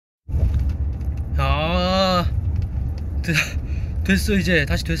됐어. 이제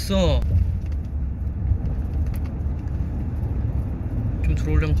다시 됐어. 좀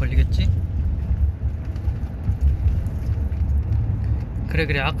들어오려면 걸리겠지?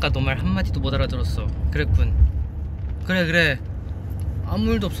 그래 아까 너 말 한마디도 못 알아들었어. 그랬군. 그래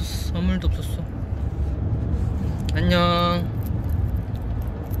아무 일도 없었어. 안녕.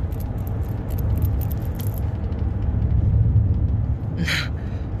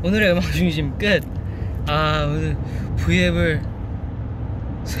 오늘의 음악 중심 끝. 아, 오늘 V앱을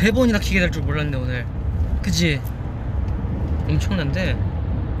 3번이나 키게 될 줄 몰랐네 오늘. 그치? 엄청난데?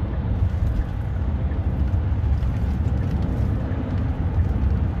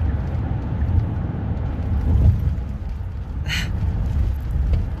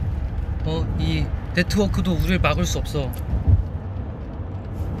 이 네트워크도 우리를 막을 수 없어.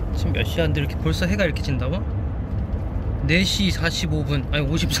 지금 몇 시간데 이렇게 벌써 해가 이렇게 진다고? 4시 45분 아니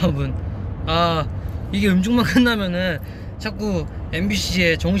 54분. 아, 이게 음중만 끝나면은 자꾸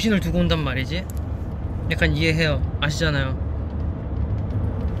MBC에 정신을 두고 온단 말이지. 약간 이해해요. 아시잖아요.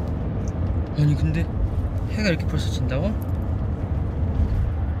 아니 근데 해가 이렇게 벌써 진다고?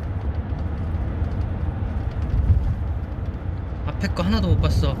 앞에 거 하나도 못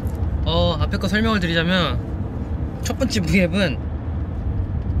봤어. 앞에 거 설명을 드리자면, 첫 번째 V앱은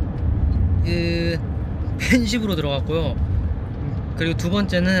팬식으로 들어갔고요. 그리고 두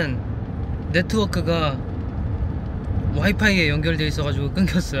번째는 네트워크가 와이파이에 연결되어 있어가지고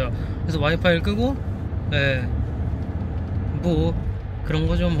끊겼어요. 그래서 와이파이를 끄고, 뭐 그런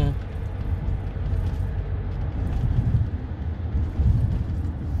거죠 뭐.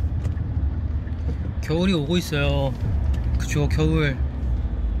 겨울이 오고 있어요. 그쵸, 겨울.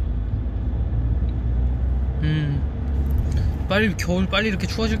 겨울 빨리 이렇게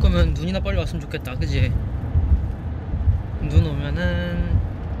추워질 거면 눈이나 빨리 왔으면 좋겠다. 그지? 눈 오면은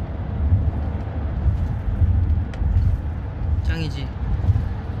짱이지.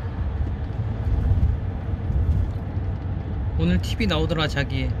 오늘 TV 나오더라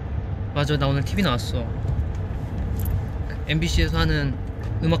자기. 맞아, 나 오늘 TV 나왔어. MBC에서 하는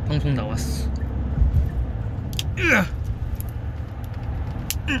음악 방송 나왔어.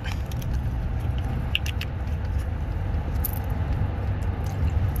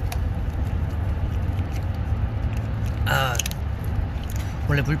 아,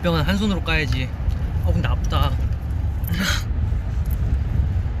 원래 물병은 한 손으로 까야지. 근데 아프다.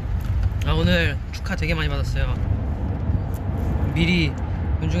 아, 오늘 축하 되게 많이 받았어요. 미리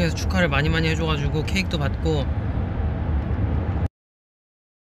윤중에서 축하를 많이 해줘가지고 케이크도 받고.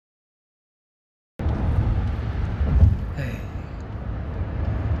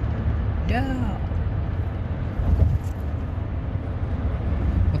 야,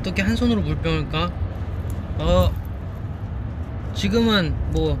 어떻게 한 손으로 물병을 까? 지금은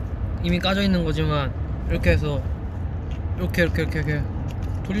뭐 이미 까져 있는 거지만 이렇게 해서 이렇게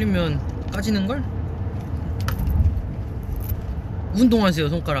돌리면 까지는걸? 운동하세요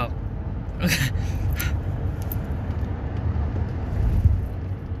손가락. 이렇게.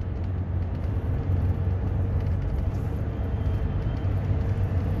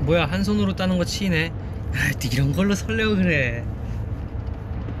 뭐야, 한 손으로 따는 거 치이네. 아, 이런 걸로 설레고 그래.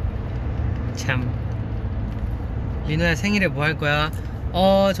 참. 리노야, 생일에 뭐 할 거야?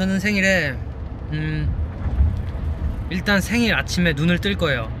 저는 생일에 일단 생일 아침에 눈을 뜰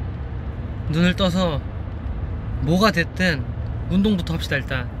거예요. 눈을 떠서 뭐가 됐든 운동부터 합시다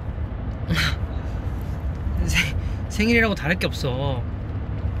일단. 생일이라고 다를 게 없어.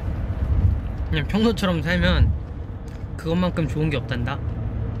 그냥 평소처럼 살면 그것만큼 좋은 게 없단다.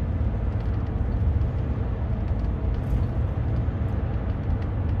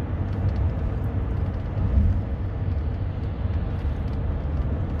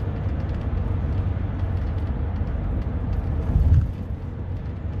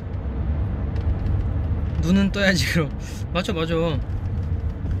 눈은 떠야지 그럼. 맞아.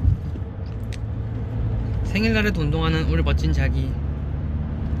 생일날에도 운동하는 우리 멋진 자기.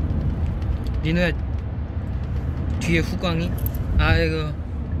 리노야, 뒤에 후광이. 아이고.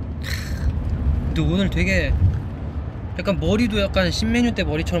 너 오늘 되게 약간 머리도 약간 신메뉴 때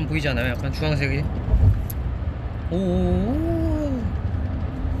머리처럼 보이지 않아요? 약간 주황색이. 오.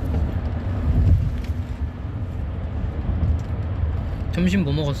 점심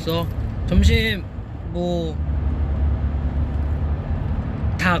뭐 먹었어? 점심 뭐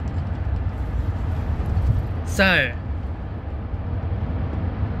닭, 쌀.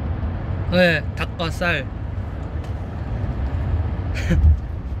 네, 닭과 쌀.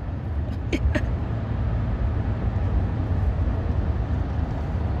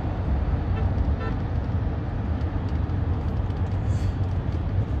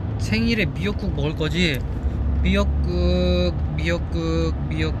 생일에 미역국 먹을 거지? 미역국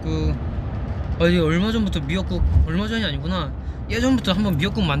미역국. 아니 얼마 전부터 미역국, 얼마 전이 아니구나, 예전부터 한번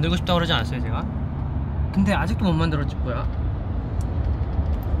미역국 만들고 싶다고 그러지 않았어요 제가? 근데 아직도 못 만들었지 뭐야.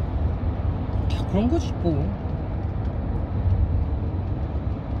 다 그런 거지 뭐.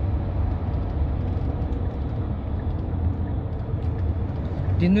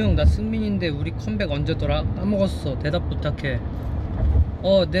 민우 형, 나 승민인데 우리 컴백 언제더라? 까먹었어. 대답 부탁해.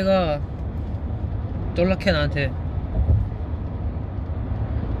 내가 연락해 나한테.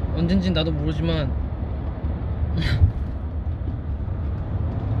 언젠진 나도 모르지만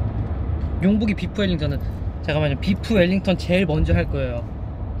용복이 비프 웰링턴은, 잠깐만요, 비프 웰링턴 제일 먼저 할 거예요.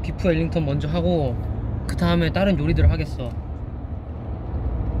 비프 웰링턴 먼저 하고 그 다음에 다른 요리들을 하겠어.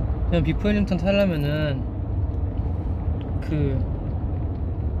 그냥 비프 웰링턴 살려면은 그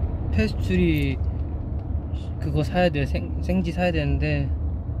페스츄리 그거 사야 돼. 생지 사야 되는데,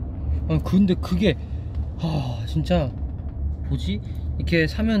 근데 그게 진짜 뭐지? 이렇게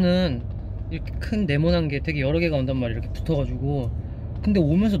사면은 이렇게 큰 네모난 게 되게 여러 개가 온단 말이야, 이렇게 붙어가지고. 근데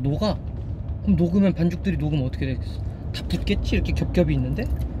오면서 녹아. 그럼 녹으면 반죽들이 녹으면 어떻게 되겠어? 다 붙겠지? 이렇게 겹겹이 있는데?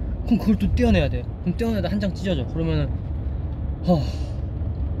 그럼 그걸 또 떼어내야 돼. 그럼 떼어내다 한 장 찢어져. 그러면은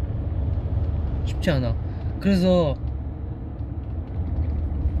쉽지 않아. 그래서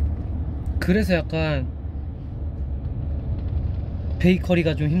약간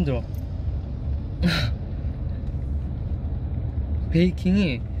베이커리가 좀 힘들어.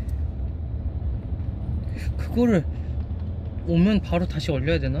 베이킹이, 그거를 오면 바로 다시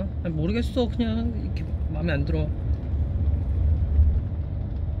얼려야 되나? 모르겠어. 그냥 이렇게 마음에 안 들어.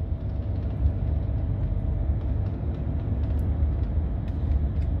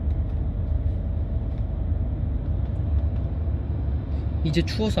 이제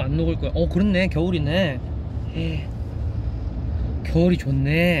추워서 안 녹을 거야. 그렇네, 겨울이네. 겨울이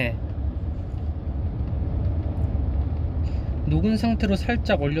좋네. 녹은 상태로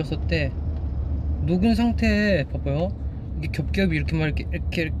살짝 얼렸을 때, 녹은 상태에 봐봐요, 이게 겹겹이 이렇게 막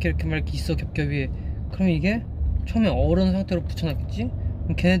이렇게 막 이렇게 있어, 겹겹이. 그럼 이게 처음에 얼은 상태로 붙여놨겠지?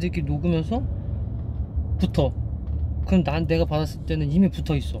 그럼 걔네들끼리 녹으면서 붙어. 그럼 내가 받았을 때는 이미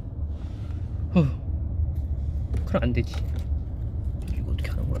붙어 있어. 그럼 안 되지. 이거 어떻게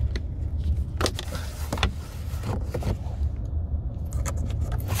하는 거야?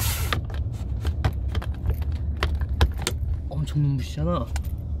 엄청 눈부시잖아.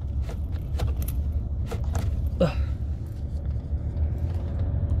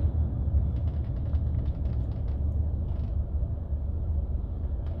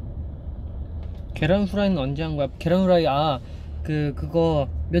 계란 후라이는 언제 한 거야? 계란 후라이, 그거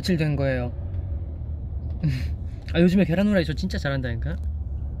며칠 된 거예요. 요즘에 계란 후라이 저 진짜 잘한다니까?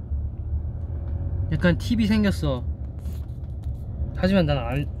 약간 팁이 생겼어. 하지만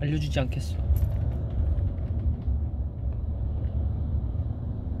난 알려주지 않겠어.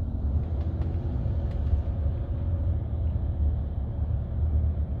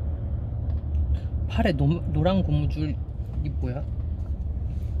 팔에 노란 고무줄이 뭐야?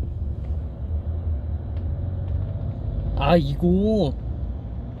 이거.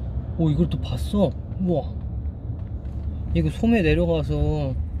 이걸 또 봤어. 우와. 이거 소매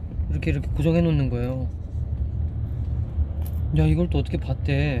내려가서 이렇게 고정해 놓는 거예요. 야, 이걸 또 어떻게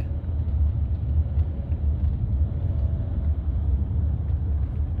봤대.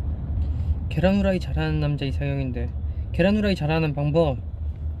 계란 후라이 잘하는 남자 이상형인데, 계란 후라이 잘하는 방법: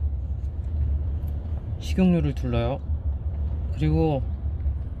 식용유를 둘러요. 그리고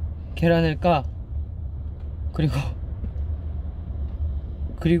계란을 까.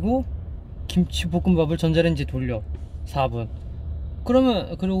 그리고 김치볶음밥을 전자레인지에 돌려 4분.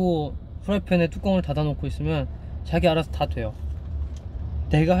 그리고 프라이팬에 뚜껑을 닫아 놓고 있으면 자기 알아서 다 돼요.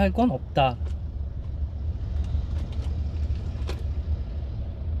 내가 할 건 없다.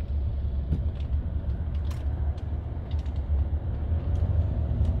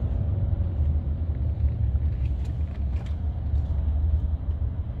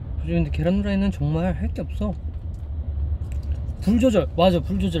 근데 계란 후라이는 정말 할 게 없어. 불 조절, 맞아,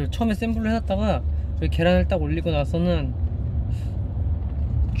 불 조절. 처음에 센 불로 해놨다가 계란을 딱 올리고 나서는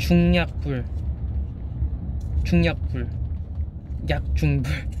중약불, 중약불,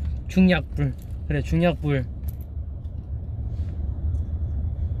 그래, 중약불.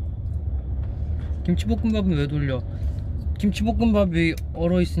 김치볶음밥은 왜 돌려? 김치볶음밥이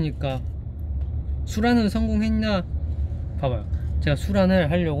얼어있으니까. 수란은 성공했냐? 봐봐요, 제가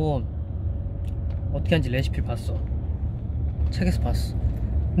수란을 하려고 어떻게 하는지 레시피를 봤어. 책에서 봤어.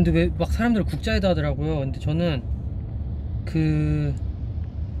 근데 왜 막 사람들 국자에다 하더라고요. 근데 저는 그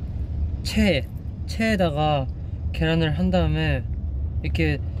체에다가 계란을 한 다음에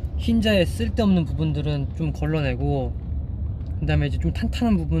이렇게 흰자에 쓸데없는 부분들은 좀 걸러내고, 그 다음에 이제 좀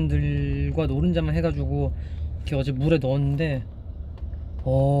탄탄한 부분들과 노른자만 해가지고 이렇게 어제 물에 넣었는데,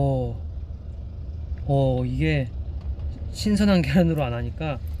 이게 신선한 계란으로 안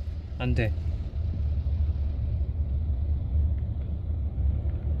하니까 안 돼.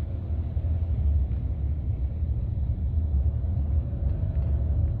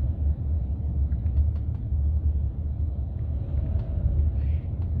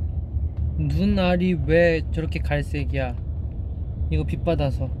 눈알이 왜 저렇게 갈색이야? 이거 빛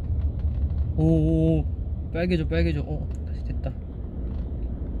받아서. 오, 빨개져, 빨개져. 다시 됐다.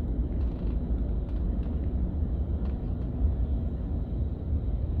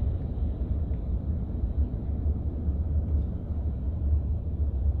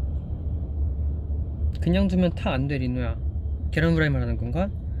 그냥 두면 타 안 돼, 리노야. 계란 후라이 말하는 건가?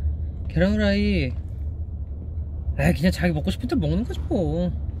 계란 후라이, 그냥 자기 먹고 싶을 때 먹는 거지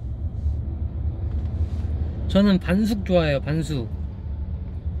뭐. 저는 반숙 좋아해요. 반숙.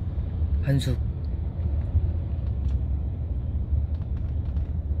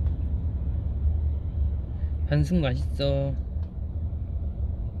 반숙 맛있어.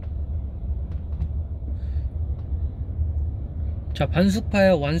 자,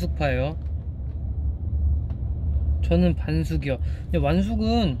 반숙파예요, 완숙파예요? 저는 반숙이요. 근데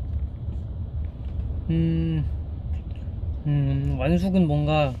완숙은 완숙은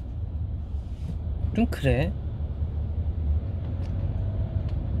뭔가 좀 그래.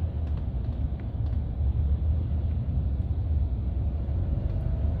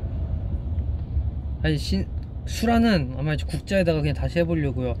 아니, 수라는 아마 이제 국자에다가 그냥 다시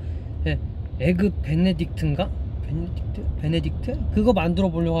해보려고요. 예, 에그 베네딕트인가? 베네딕트? 그거 만들어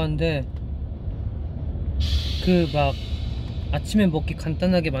보려고 하는데, 그 막 아침에 먹기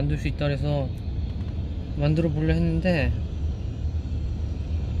간단하게 만들 수 있다 그래서 만들어 보려 했는데,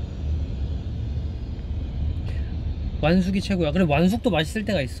 완숙이 최고야. 그래, 완숙도 맛있을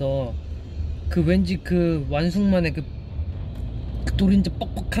때가 있어. 그 왠지 그 완숙만의 그 노른자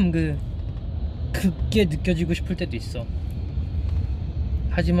뻑뻑함, 그게 느껴지고 싶을 때도 있어.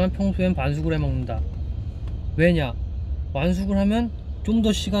 하지만 평소엔 반숙을 해 먹는다. 왜냐? 완숙을 하면 좀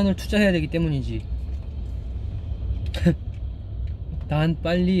더 시간을 투자해야 되기 때문이지. 난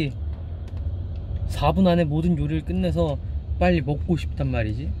빨리 4분 안에 모든 요리를 끝내서 빨리 먹고 싶단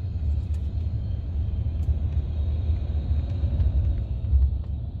말이지.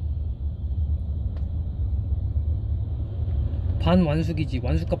 반완숙이지.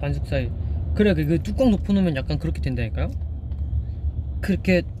 완숙과 반숙 사이. 그래, 그 뚜껑 덮어놓으면 약간 그렇게 된다니까요.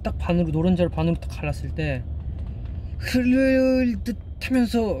 그렇게 딱 반으로, 노른자를 반으로 딱 갈랐을 때 흐를 듯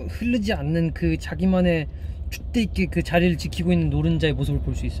하면서 흐르지 않는 그 자기만의 줏대 있게 그 자리를 지키고 있는 노른자의 모습을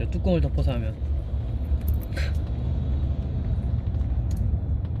볼 수 있어요. 뚜껑을 덮어서 하면.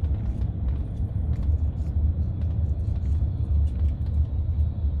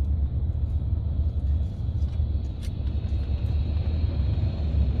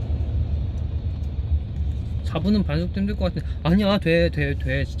 자부는 반숙도 힘들 것 같은데, 아니야, 돼.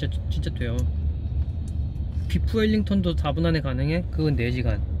 진짜 돼요. 비프 웰링턴도 4분 안에 가능해? 그건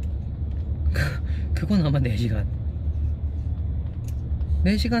 4시간. 그건 아마 4시간.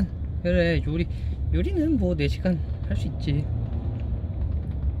 4시간. 그래, 요리는 뭐 4시간 할 수 있지.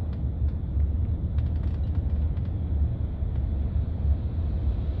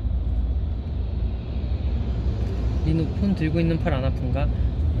 니노 폰 들고 있는 팔 안 아픈가?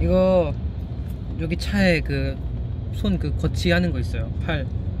 이거 여기 차에 그 손 그 거치하는 거 있어요. 팔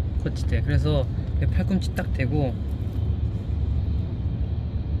거치대. 그래서 팔꿈치 딱 대고,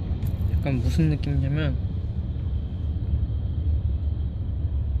 약간 무슨 느낌이냐면,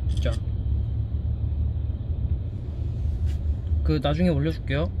 진짜 그 나중에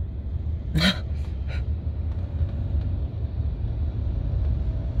올려줄게요.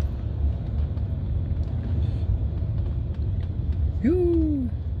 휴.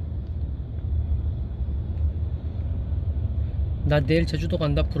 나 내일 제주도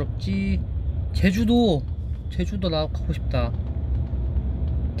간다. 부럽지? 제주도 나 가고 싶다.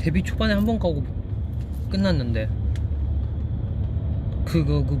 데뷔 초반에 한 번 가고 끝났는데, 그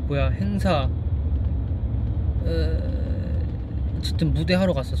뭐야, 행사, 어쨌든 무대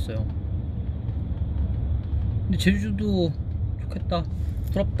하러 갔었어요. 근데 제주도 좋겠다.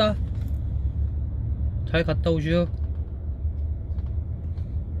 부럽다. 잘 갔다 오시오.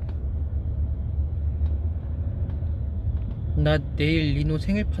 나 내일 리노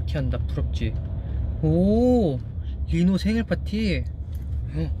생일 파티 한다. 부럽지? 오, 리노 생일 파티?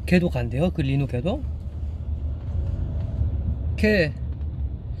 걔도 간대요? 그 리노 걔도? 걔,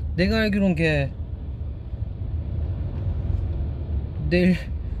 내가 알기론 걔 내일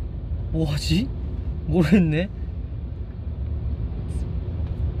뭐하지? 모르겠네.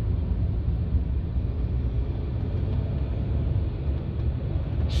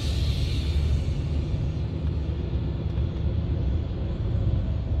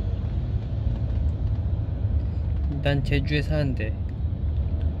 난 제주에 사는데.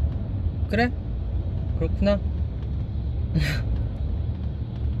 그래? 그렇구나.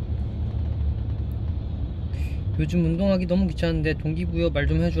 요즘 운동하기 너무 귀찮은데 동기부여 말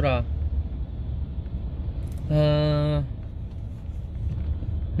좀 해주라. 아...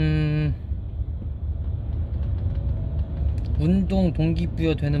 운동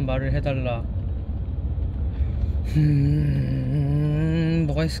동기부여 되는 말을 해달라.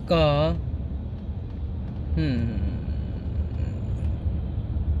 뭐가 있을까?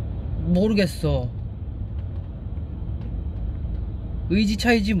 모르겠어. 의지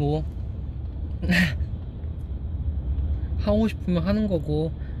차이지 뭐. 하고 싶으면 하는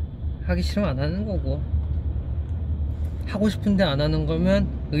거고, 하기 싫으면 안 하는 거고. 하고 싶은데 안 하는 거면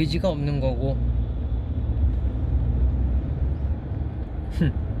의지가 없는 거고.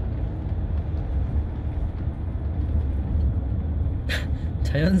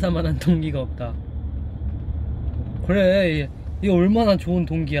 자연사만한 동기가 없다. 그래, 이게 얼마나 좋은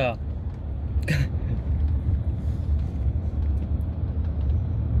동기야.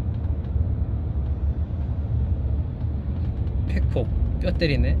 팩폭 뼈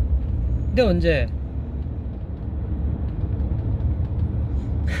때리네. 근데 언제?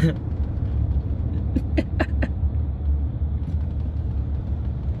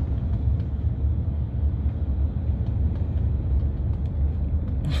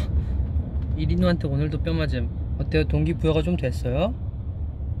 이린우한테 오늘도 뼈 맞음. 어때요? 동기부여가 좀 됐어요?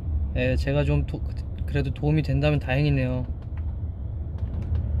 예, 제가 좀 그래도 도움이 된다면 다행이네요.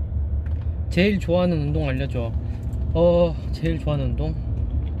 제일 좋아하는 운동 알려줘. 제일 좋아하는 운동?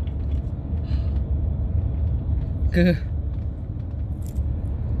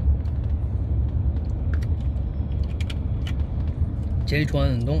 제일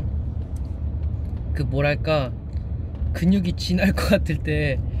좋아하는 운동? 뭐랄까, 근육이 진할 것 같을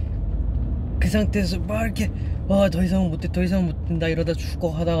때 그 상태에서 막 이렇게 더 이상은 못해, 더 이상은 못된다 이러다 죽어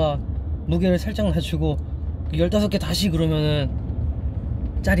하다가 무게를 살짝 낮추고 15개 다시 그러면은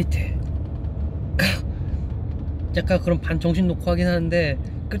짜릿해. 약간 그런 반 정신 놓고 하긴 하는데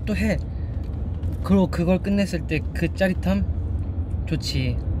또 해. 그리고 그걸 끝냈을 때 그 짜릿함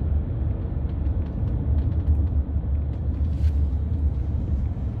좋지.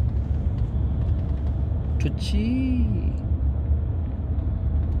 좋지.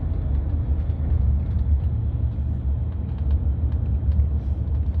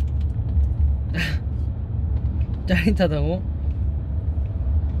 짜릿하다고?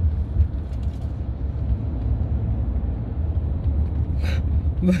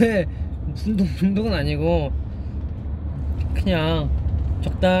 왜? 운동은 아니고 그냥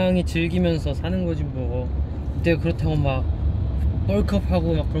적당히 즐기면서 사는 거지 뭐. 내가 그렇다고 막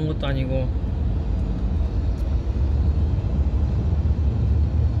벌크업하고 막 그런 것도 아니고.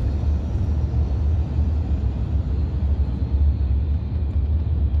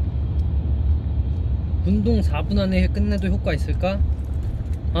 운동 4분 안에 끝내도 효과 있을까?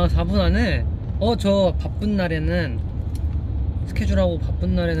 4분 안에? 저 바쁜 날에는, 스케줄하고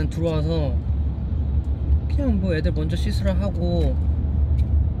바쁜 날에는 들어와서 그냥 뭐 애들 먼저 씻으라 하고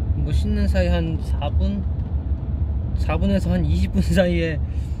뭐 씻는 사이 한 4분에서 한 20분 사이에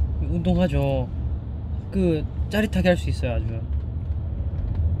운동하죠. 짜릿하게 할 수 있어요. 아주.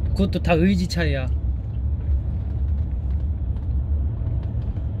 그것도 다 의지 차이야.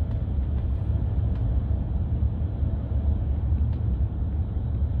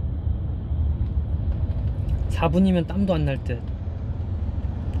 (4분이면) 땀도 안 날 듯.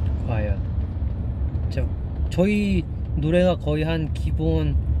 과연 저희 노래가 거의 한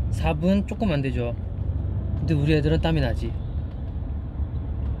기본 4분 조금 안 되죠. 근데 우리 애들은 땀이 나지.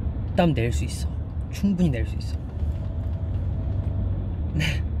 땀 낼 수 있어. 충분히 낼 수 있어.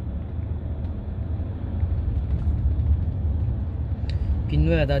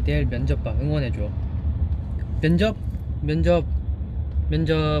 빈노야, 나 내일 면접 봐. 응원해줘. 면접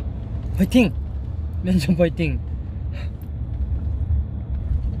화이팅! 면접 화이팅!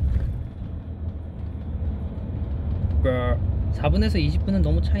 4분에서 20분은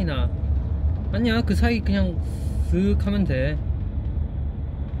너무 차이나. 아니야, 그 사이 그냥 쓱 하면 돼.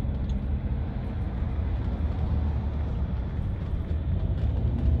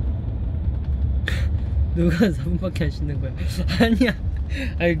 누가 4분밖에 안 씻는 거야? 아니야.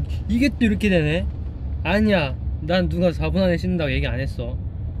 아니, 이게 또 이렇게 되네. 아니야, 난 누가 4분 안에 씻는다고 얘기 안 했어.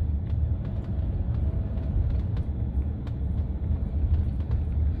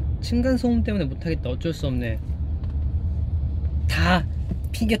 층간소음 때문에 못하겠다. 어쩔 수 없네. 다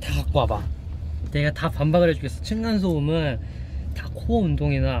핑계 다 갖고 와봐. 내가 다 반박을 해주겠어. 층간소음은 다 코어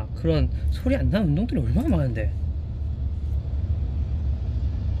운동이나 그런 소리 안 나는 운동들이 얼마나 많은데.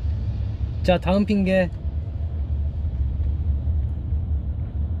 자, 다음 핑계.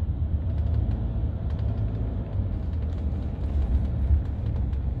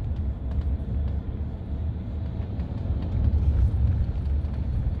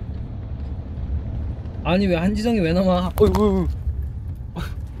 아니 왜 한지성이 왜 나와? 어이구.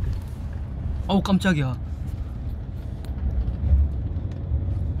 아우 깜짝이야.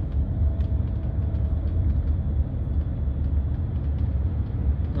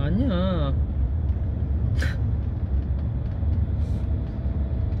 아니야.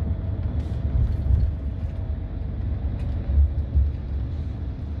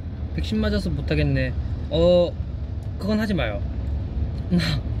 백신 맞아서 못하겠네. 그건 하지 마요.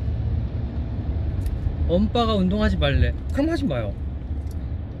 엄빠가 운동하지 말래. 그럼 하지 마요.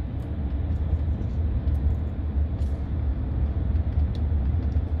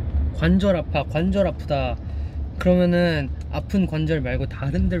 관절 아파, 관절 아프다. 그러면은 아픈 관절 말고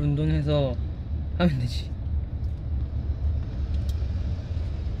다른 데를 운동해서 하면 되지.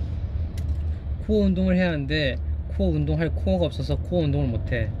 코어 운동을 해야 하는데 코어 운동할 코어가 없어서 코어 운동을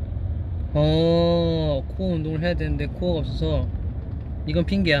못해. 코어 운동을 해야 되는데 코어가 없어서. 이건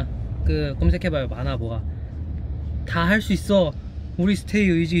핑계야. 검색해봐요. 많아 뭐가. 다 할 수 있어. 우리 스테이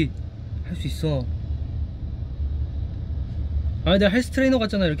의지 할 수 있어. 아, 내가 헬스 트레이너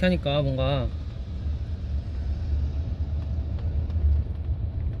같잖아. 이렇게 하니까 뭔가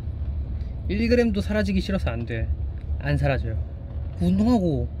 1g도 사라지기 싫어서 안 돼. 안 사라져요.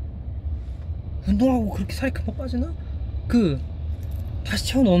 운동하고 그렇게 살이 금방 빠지나? 다시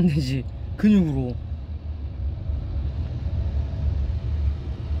채워 넣으면 되지. 근육으로.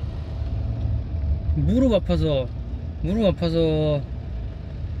 무릎 아파서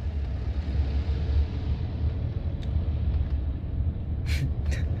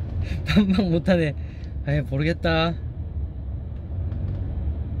반박 못하네. 아이 모르겠다.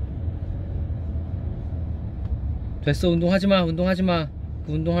 됐어. 운동하지마.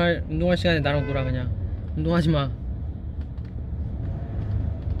 운동할 시간에 나랑 놀아. 그냥 운동하지마.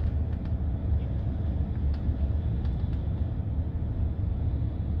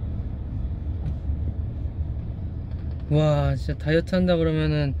 와 진짜 다이어트 한다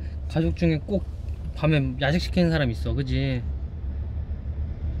그러면은 가족 중에 꼭 밤에 야식 시키는 사람 있어. 그지?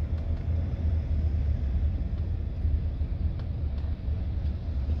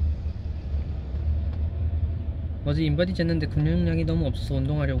 어제 인바디 쟀는데 근육량이 너무 없어서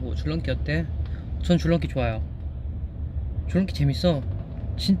운동하려고. 줄넘기 어때? 전 줄넘기 좋아요. 줄넘기 재밌어.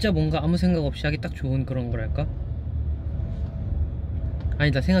 진짜 뭔가 아무 생각 없이 하기 딱 좋은 그런 거랄까?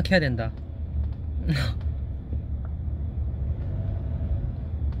 아니다, 생각해야 된다.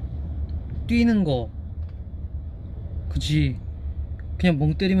 뛰는 거 그치. 그냥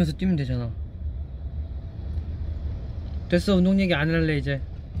멍 때리면서 뛰면 되잖아. 됐어. 운동 얘기 안 할래 이제.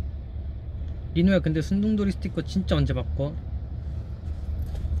 리노야 근데 순둥돌이 스티커 진짜 언제 바꿔?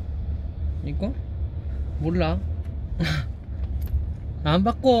 이거? 몰라. 안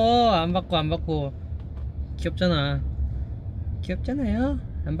바꿔. 귀엽잖아요.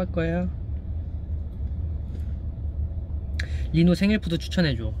 안 바꿔요. 리노 생일푸드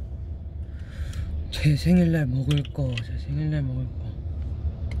추천해줘. 제 생일날 먹을 거.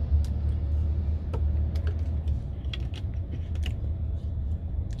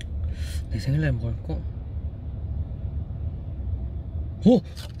 내 생일날 먹을 거?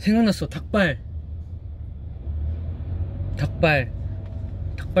 생각났어. 닭발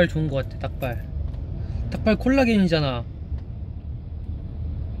좋은 거 같아. 닭발 콜라겐이잖아.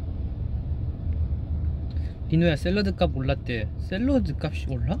 리노야 샐러드 값 올랐대. 샐러드 값이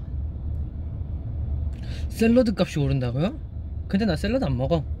올라? 샐러드 값이 오른다고요? 근데 나 샐러드 안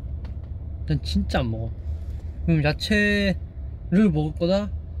먹어. 난 진짜 안 먹어. 그럼 야채를 먹을 거다?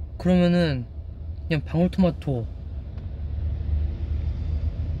 그러면은 그냥 방울토마토,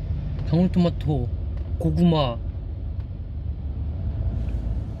 고구마,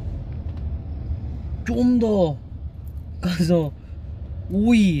 좀 더 가서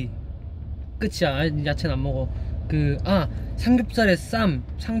오이, 끝이야. 아니, 야채는 안 먹어. 삼겹살에 쌈,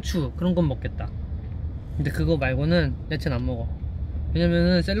 상추 그런 건 먹겠다. 근데 그거 말고는 야채는 안 먹어.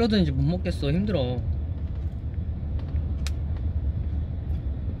 왜냐면은 샐러드는 이제 못 먹겠어. 힘들어.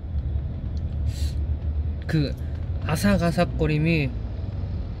 아삭아삭거림이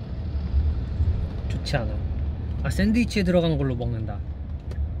좋지 않아. 샌드위치에 들어간 걸로 먹는다.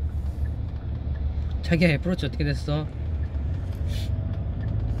 자기야 애플워치 어떻게 됐어?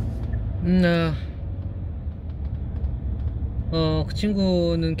 아, 그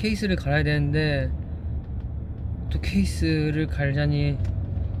친구는 케이스를 갈아야 되는데 또 케이스를 갈자니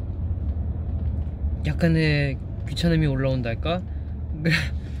약간의 귀찮음이 올라온달까?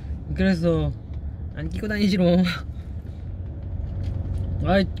 그래서 안 끼고 다니지롱.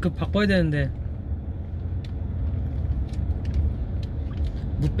 아이, 그 바꿔야 되는데.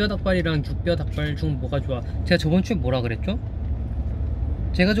 무뼈 닭발이랑 육뼈 닭발 중 뭐가 좋아? 제가 저번 주에 뭐라 그랬죠?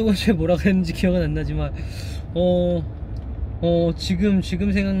 제가 저번 주에 뭐라 그랬는지 기억은 안 나지만 지금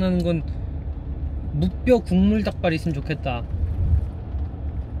생각나는 건 무뼈 국물 닭발 있으면 좋겠다.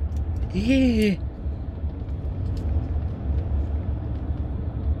 예.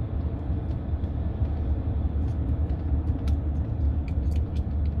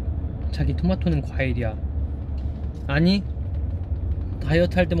 자기 토마토는 과일이야. 아니,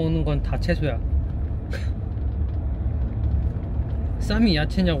 다이어트 할 때 먹는 건 다 채소야. 쌈이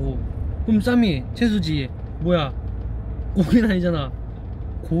야채냐고. 그럼 쌈이 채소지. 뭐야, 고기는 아니잖아.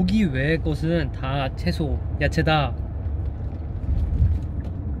 고기 외의 것은 다 채소, 야채다.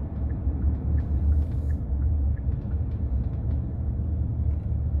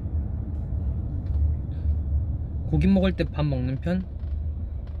 고기 먹을 때 밥 먹는 편?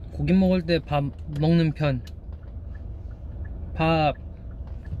 고기 먹을 때 밥 먹는 편. 밥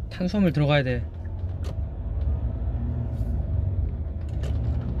탄수화물 들어가야 돼.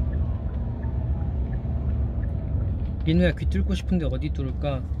 민우야, 귀 뚫고 싶은데 어디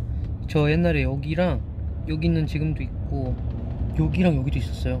뚫을까? 저 옛날에 여기랑 여기는 지금도 있고 여기랑 여기도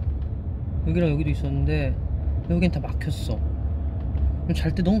있었어요. 여기랑 여기도 있었는데 여긴 다 막혔어.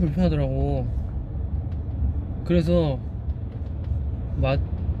 잘 때 너무 불편하더라고. 그래서 막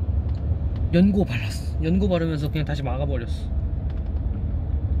연고 발랐어. 연고 바르면서 그냥 다시 막아버렸어.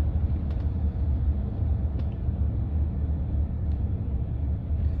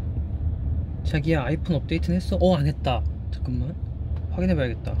 자기야, 아이폰 업데이트는 했어? 안 했다. 잠깐만,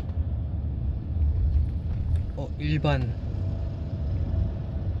 확인해봐야겠다. 일반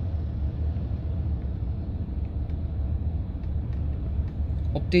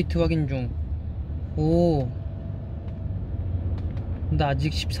업데이트 확인 중. 오, 나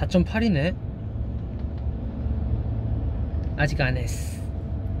아직 14.8이네 아직 안 했어.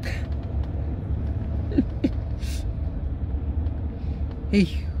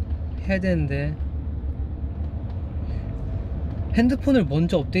 에휴, 해야 되는데. 핸드폰을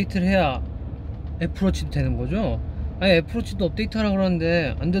먼저 업데이트를 해야 애플워치도 되는 거죠? 아니, 애플워치도 업데이트 하라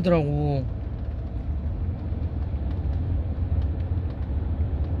그러는데 안 되더라고.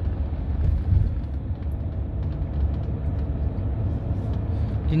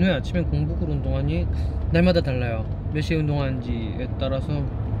 니네 아침엔 공복으로 운동하니? 날마다 달라요. 몇 시에 운동하는지에 따라서.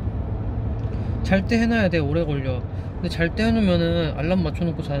 잘 때 해놔야 돼. 오래 걸려. 근데 잘 때 해놓으면은 알람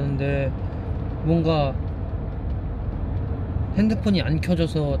맞춰놓고 자는데 뭔가 핸드폰이 안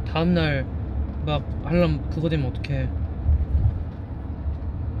켜져서 다음날 막 알람 그거 되면 어떡해.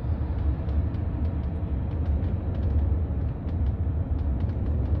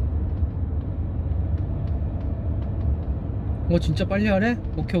 진짜 빨리 하래?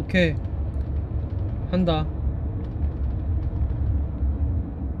 오케이 한다.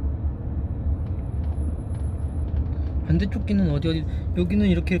 반대쪽 귀는 어디 여기는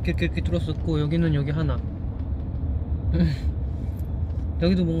이렇게 뚫었었고 여기는 여기 하나.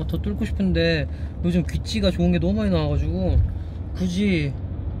 여기도 뭔가 더 뚫고 싶은데 요즘 귀찌가 좋은 게 너무 많이 나와가지고 굳이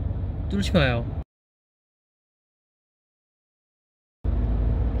뚫지 마요.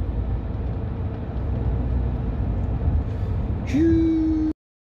 휴.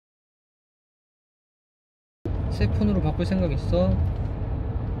 새 폰으로 바꿀 생각 있어?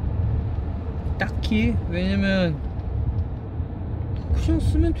 딱히. 왜냐면 그냥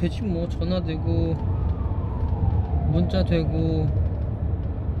쓰면 되지 뭐. 전화 되고 문자 되고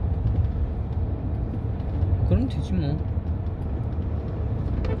그럼 되지 뭐.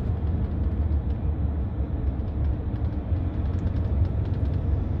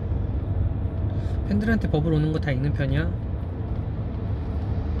 팬들한테 버블 오는 거 다 읽는 편이야?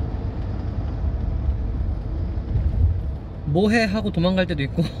 뭐해 하고 도망갈 때도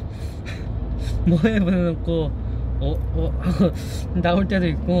있고 뭐해 보내놓고 하고 나올 때도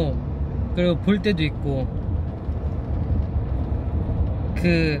있고, 그리고 볼 때도 있고.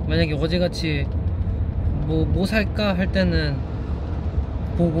 만약에 어제같이 뭐 살까 할 때는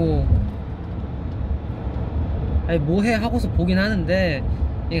보고, 아니 뭐해 하고서 보긴 하는데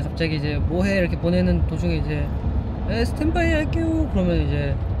이게 갑자기 이제 뭐해 이렇게 보내는 도중에 이제 스탠바이 할게요 그러면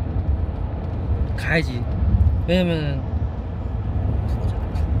이제 가야지. 왜냐면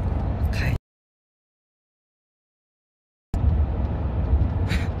가야지.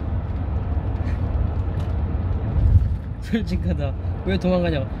 솔직하다. 왜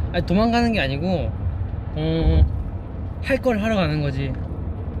도망가냐고. 아니 도망가는 게 아니고 할 걸 하러 가는 거지.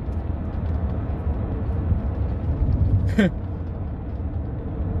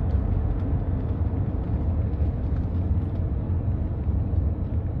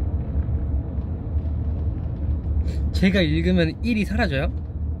 제가 읽으면 1이 사라져요?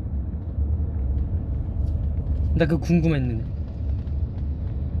 나 그거 궁금했는데.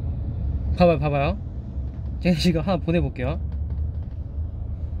 봐봐요. 제가 지금 하나 보내볼게요.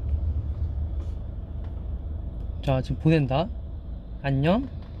 자, 지금 보낸다. 안녕?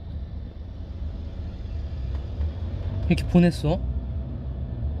 이렇게 보냈어.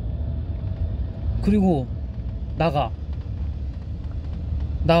 그리고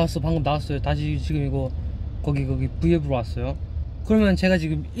나왔어. 방금 나왔어요. 다시 지금 이거 거기 V앱으로 왔어요. 그러면 제가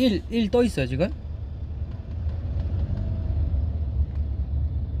지금 1 떠있어요 지금?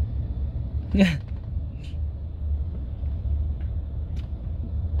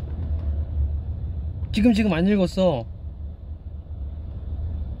 지금 안 읽었어.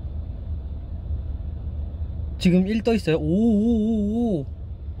 지금 1 떠있어요. 오오오오.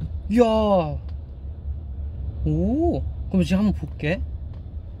 이야. 오. 그럼 지금 한번 볼게.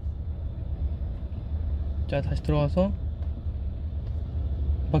 자, 다시 들어가서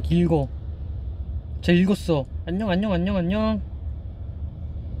막 읽어. 자, 읽었어. 안녕.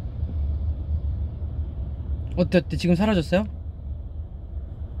 어때? 지금 사라졌어요?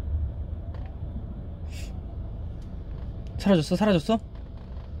 사라졌어?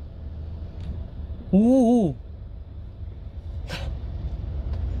 오.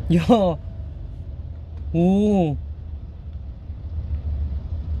 야. 오.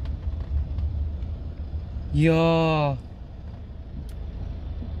 이야.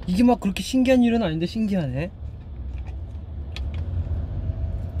 이게 막 그렇게 신기한 일은 아닌데 신기하네.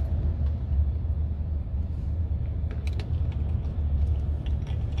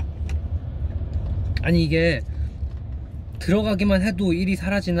 아니 이게 들어가기만 해도 일이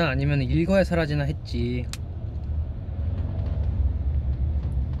사라지나 아니면 읽어야 사라지나 했지.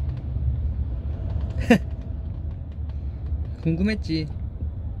 궁금했지.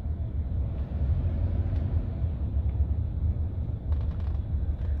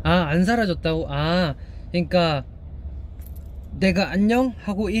 아, 안 사라졌다고? 아, 그러니까 내가 안녕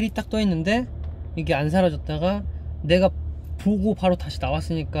하고 일이 딱 떠있는데 이게 안 사라졌다가 내가 보고 바로 다시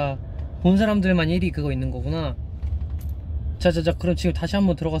나왔으니까 본 사람들만 일이 그거 있는 거구나. 자, 그럼 지금 다시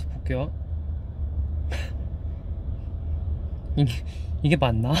한번 들어가서 볼게요. 이게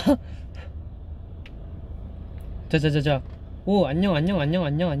맞나? 자. 오, 안녕.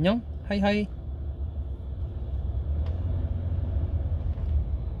 하이.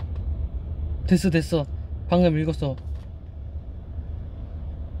 됐어. 방금 읽었어.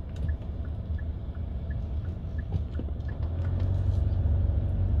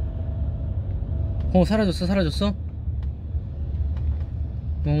 사라졌어?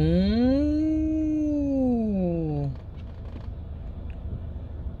 오.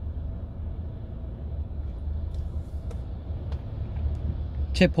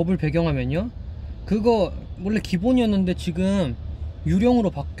 제 법을 배경화면요? 그거 원래 기본이었는데 지금 유령으로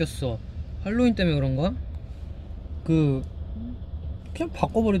바뀌었어. 할로윈 때문에 그런가? 그냥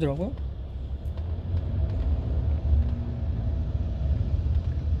바꿔버리더라고요.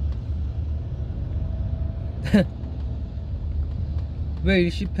 왜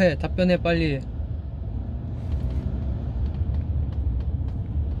일시패? 답변해 빨리.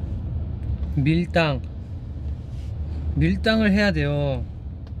 밀당을 해야 돼요.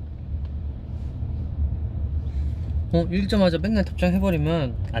 읽자마자 맨날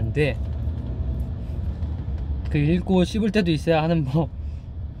답장해버리면 안돼. 그 읽고 씹을 때도 있어야 하는 법.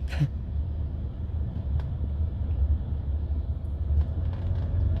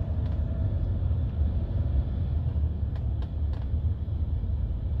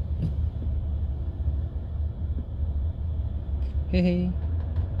 헤헤이.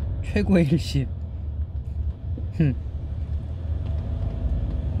 최고의 일십.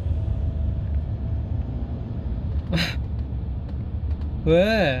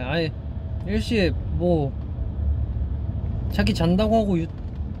 왜? 아니 일십 뭐 자기 잔다고 하고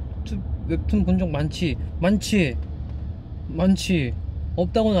유튜브 웹툰 본 적 많지.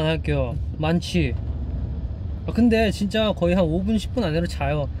 없다고는 안 할게요. 많지. 근데 진짜 거의 한 5분 10분 안으로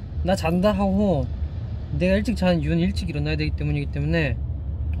자요. 나 잔다 하고 내가 일찍 자는 이유는 일찍 일어나야 되기 때문이기 때문에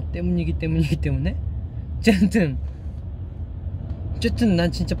어쨌든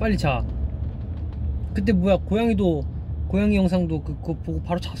난 진짜 빨리 자. 그때 뭐야, 고양이 영상도 그거 보고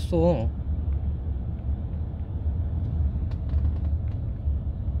바로 잤어.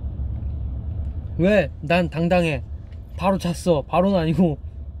 왜? 난 당당해. 바로 잤어. 바로는 아니고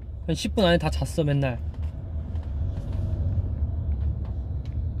한 10분 안에 다 잤어 맨날.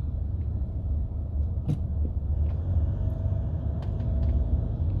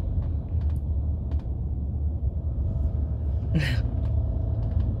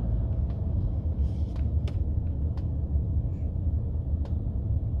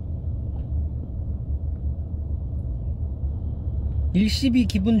 일시비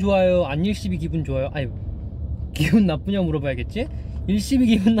기분 좋아요? 안 일시비 기분 좋아요? 아유, 기분 나쁘냐 물어봐야겠지? 일시비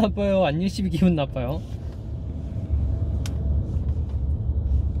기분 나빠요? 안 일시비 기분 나빠요?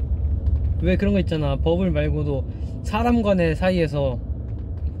 왜 그런 거 있잖아. 버블 말고도 사람 간의 사이에서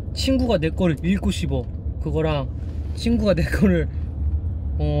친구가 내 거를 읽고 씹어. 그거랑 친구가 내 거를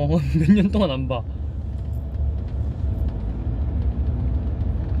몇 년 동안 안 봐.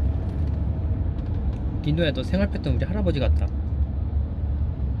 인도야, 너 생활 패턴 우리 할아버지 같다.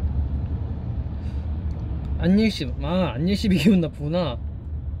 안일십, 안일십이 기분 나쁘구나.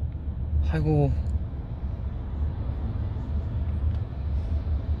 아이고.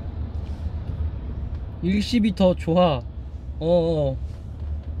 일십이 더 좋아.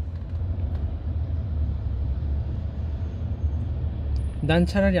 난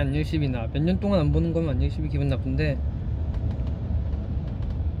차라리 안일십이 나. 몇 년 동안 안 보는 거면 안일십이 기분 나쁜데.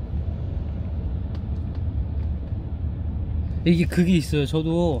 이게 그게 있어요.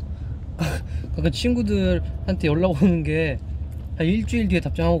 저도 가끔 친구들한테 연락 오는 게 한 일주일 뒤에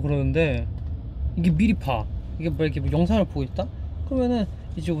답장하고 그러는데, 이게 미리 봐. 이게 뭐 이렇게 뭐 영상을 보고 있다? 그러면은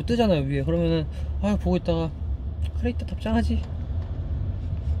이제 뭐 뜨잖아요 위에. 그러면은 보고 있다가 그래 이따 답장하지.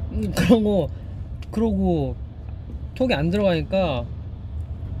 그러고 톡이 안 들어가니까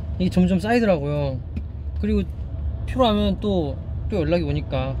이게 점점 쌓이더라고요. 그리고 필요하면 또 연락이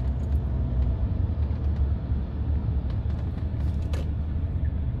오니까.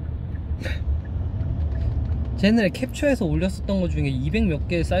 제 옛날에 캡처해서 올렸었던 거 중에 200 몇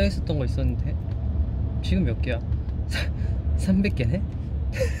개 쌓여있었던 거 있었는데 지금 몇 개야? 300개네?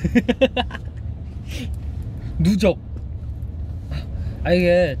 누적.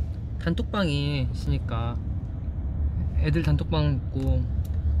 이게 단톡방이 있으니까 애들 단톡방 있고.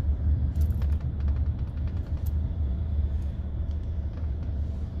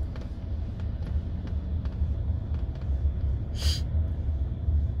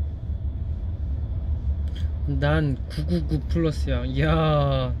 난 999 플러스야.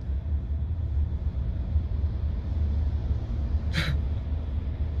 이야.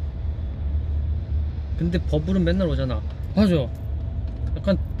 근데 버블은 맨날 오잖아. 맞아.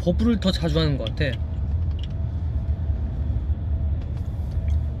 약간 버블을 더 자주 하는 것 같아.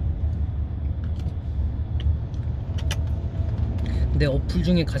 내 어플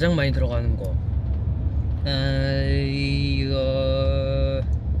중에 가장 많이 들어가는 거. 이거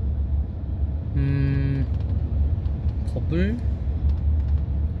버블,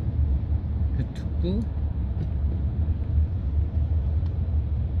 유튜브,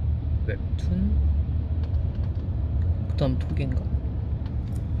 웹툰, 그 다음 톡인가?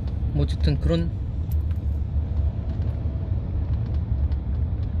 뭐 어쨌든 그런.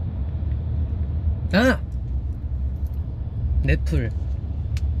 넷플.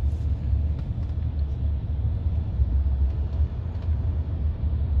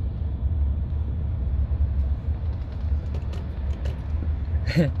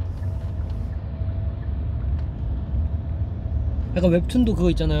 약간 웹툰도 그거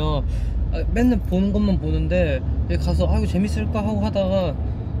있잖아요. 맨날 보는 것만 보는데 여기 가서 이거 재밌을까 하고 하다가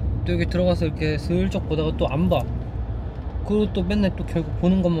또 여기 들어가서 이렇게 슬쩍 보다가 또 안 봐. 그리고 또 맨날 또 결국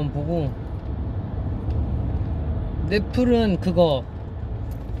보는 것만 보고. 넷플은 그거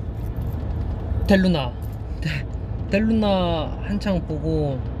델루나 델루나 한창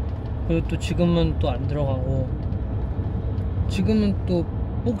보고, 그리고 또 지금은 또 안 들어가고. 지금은 또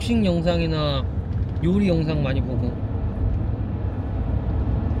복싱 영상이나 요리 영상 많이 보고.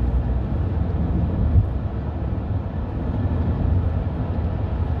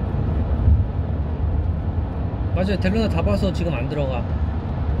 맞아요. 델루나 다 봐서 지금 안 들어가.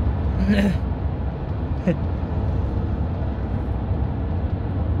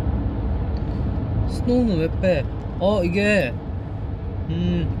 스노우는 왜 빼? 이게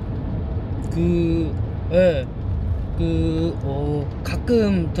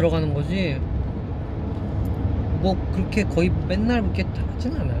가끔 들어가는 거지. 뭐 그렇게 거의 맨날 그렇게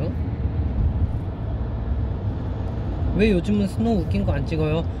하진 않아요. 왜 요즘은 스노우 웃긴 거 안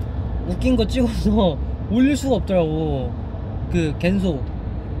찍어요? 웃긴 거 찍어서 올릴 수가 없더라고.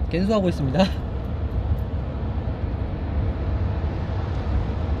 갠소하고 있습니다.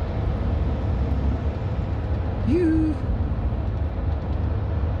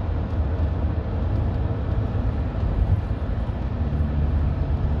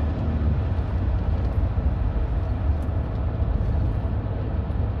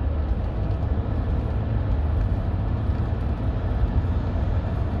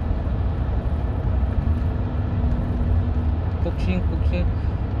 복싱.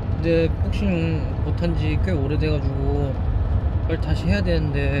 근데 복싱 못한 지 꽤 오래돼가지고 빨리 다시 해야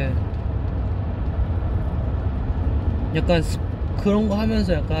되는데 약간 그런 거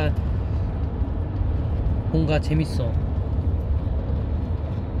하면서 약간 뭔가 재밌어.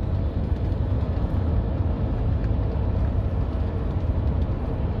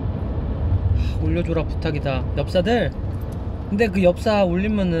 올려줘라 부탁이다 엽사들. 근데 그 엽사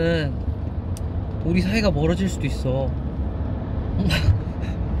올리면은 우리 사이가 멀어질 수도 있어.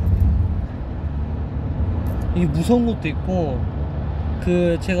 이게 무서운 것도 있고,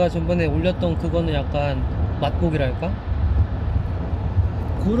 그 제가 전번에 올렸던 그거는 약간 맛보기랄까?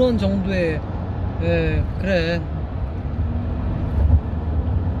 그런 정도의. 예, 그래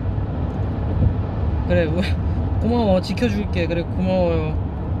고마워. 지켜줄게. 그래,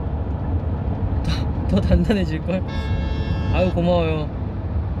 고마워요. 더 단단해질걸? 아유, 고마워요.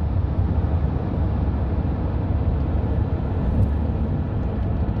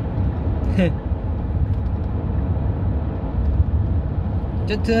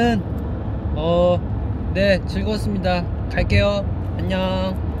 어쨌든 네, 즐거웠습니다. 갈게요.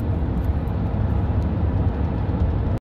 안녕.